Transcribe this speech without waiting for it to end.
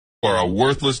are a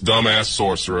worthless, dumbass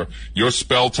sorcerer. Your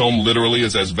spell tome literally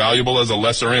is as valuable as a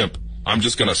lesser imp. I'm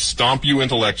just gonna stomp you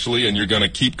intellectually, and you're gonna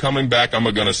keep coming back. I'm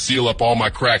gonna seal up all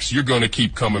my cracks. You're gonna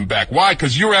keep coming back. Why?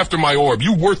 'Cause you're after my orb.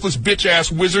 You worthless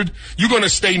bitch-ass wizard. You're gonna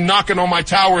stay knocking on my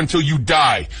tower until you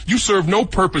die. You serve no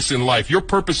purpose in life. Your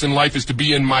purpose in life is to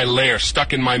be in my lair,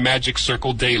 stuck in my magic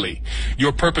circle daily.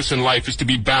 Your purpose in life is to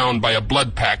be bound by a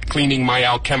blood pact, cleaning my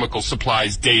alchemical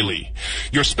supplies daily.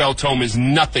 Your spell tome is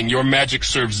nothing. Your magic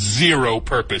serves zero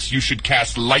purpose. You should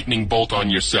cast lightning bolt on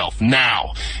yourself,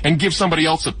 now, and give somebody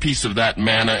else a piece of that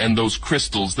mana and those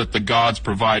crystals that the gods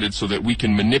provided so that we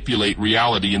can manipulate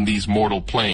reality in these mortal planes.